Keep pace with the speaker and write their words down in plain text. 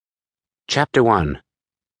Chapter 1.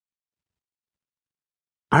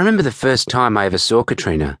 I remember the first time I ever saw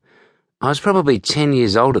Katrina. I was probably 10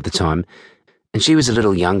 years old at the time, and she was a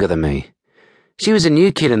little younger than me. She was a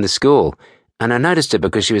new kid in the school, and I noticed her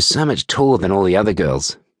because she was so much taller than all the other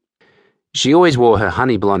girls. She always wore her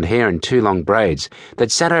honey blonde hair in two long braids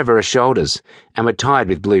that sat over her shoulders and were tied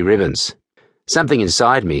with blue ribbons. Something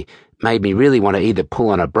inside me made me really want to either pull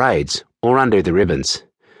on her braids or undo the ribbons.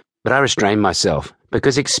 But I restrained myself,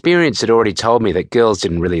 because experience had already told me that girls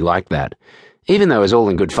didn't really like that, even though it was all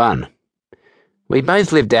in good fun. We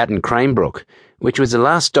both lived out in Cranebrook, which was the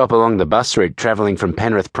last stop along the bus route travelling from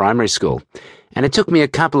Penrith Primary School, and it took me a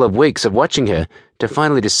couple of weeks of watching her to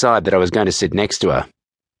finally decide that I was going to sit next to her.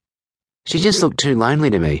 She just looked too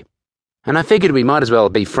lonely to me, and I figured we might as well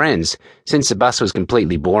be friends, since the bus was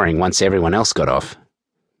completely boring once everyone else got off.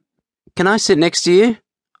 "Can I sit next to you?"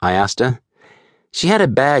 I asked her. She had a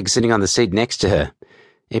bag sitting on the seat next to her.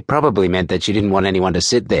 It probably meant that she didn't want anyone to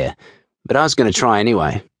sit there, but I was going to try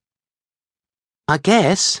anyway. "I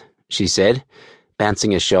guess," she said,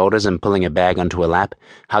 bouncing her shoulders and pulling her bag onto her lap,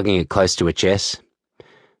 hugging it close to her chest.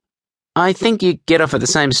 "I think you get off at the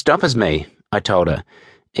same stop as me," I told her,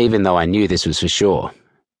 even though I knew this was for sure.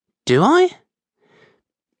 "Do I?"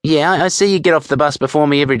 "Yeah, I see you get off the bus before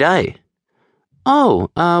me every day." "Oh,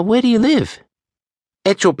 where do you live?"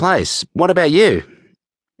 "Etchell Place. What about you?"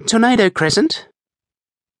 "Tornado Crescent."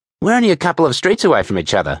 "We're only a couple of streets away from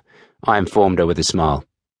each other," I informed her with a smile.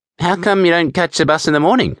 "How come you don't catch the bus in the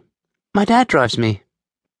morning?" "My dad drives me."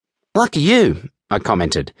 "Lucky you," I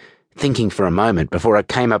commented, thinking for a moment before I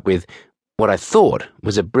came up with what I thought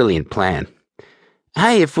was a brilliant plan.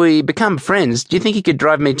 "Hey, if we become friends, do you think you could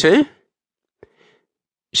drive me too?"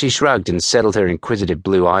 She shrugged and settled her inquisitive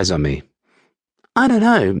blue eyes on me. "I don't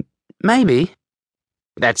know. Maybe."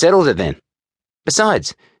 "That settles it then.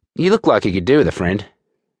 Besides, you look like you could do with a friend."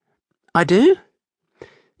 "I do?"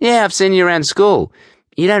 "Yeah, I've seen you around school.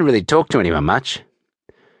 You don't really talk to anyone much."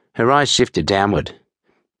 Her eyes shifted downward.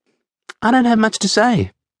 "I don't have much to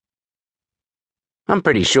say." "I'm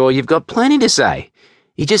pretty sure you've got plenty to say.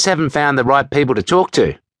 You just haven't found the right people to talk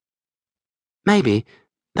to." "Maybe.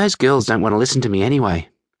 Those girls don't want to listen to me anyway."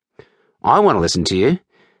 "I want to listen to you.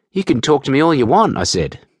 You can talk to me all you want," I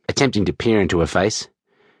said, attempting to peer into her face.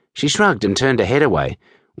 She shrugged and turned her head away,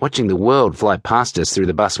 watching the world fly past us through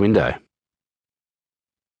the bus window.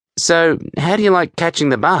 "So, how do you like catching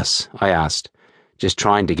the bus?" I asked, just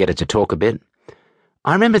trying to get her to talk a bit.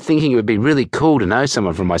 I remember thinking it would be really cool to know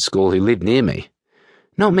someone from my school who lived near me.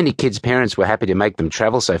 Not many kids' parents were happy to make them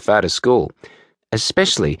travel so far to school,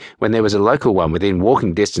 especially when there was a local one within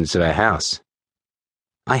walking distance of our house.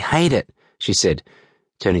 "I hate it," she said,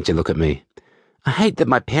 turning to look at me. "I hate that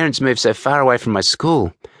my parents moved so far away from my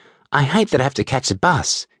school. I hate that I have to catch a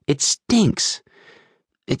bus. It stinks.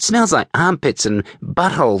 It smells like armpits and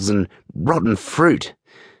buttholes and rotten fruit.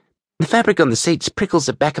 The fabric on the seats prickles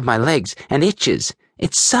the back of my legs and itches.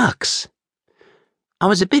 It sucks." I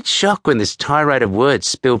was a bit shocked when this tirade of words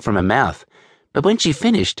spilled from her mouth, but when she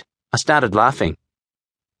finished, I started laughing.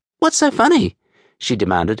 "What's so funny?" she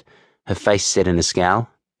demanded, her face set in a scowl.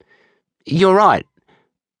 "You're right."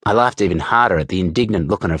 I laughed even harder at the indignant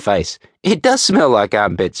look on her face. "It does smell like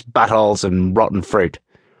armpits, buttholes, and rotten fruit."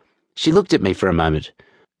 She looked at me for a moment,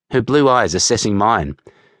 her blue eyes assessing mine.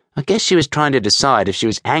 I guess she was trying to decide if she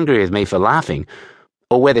was angry with me for laughing,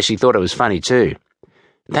 or whether she thought it was funny too.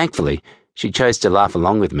 Thankfully, she chose to laugh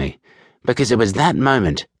along with me, because it was that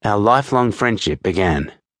moment our lifelong friendship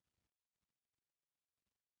began.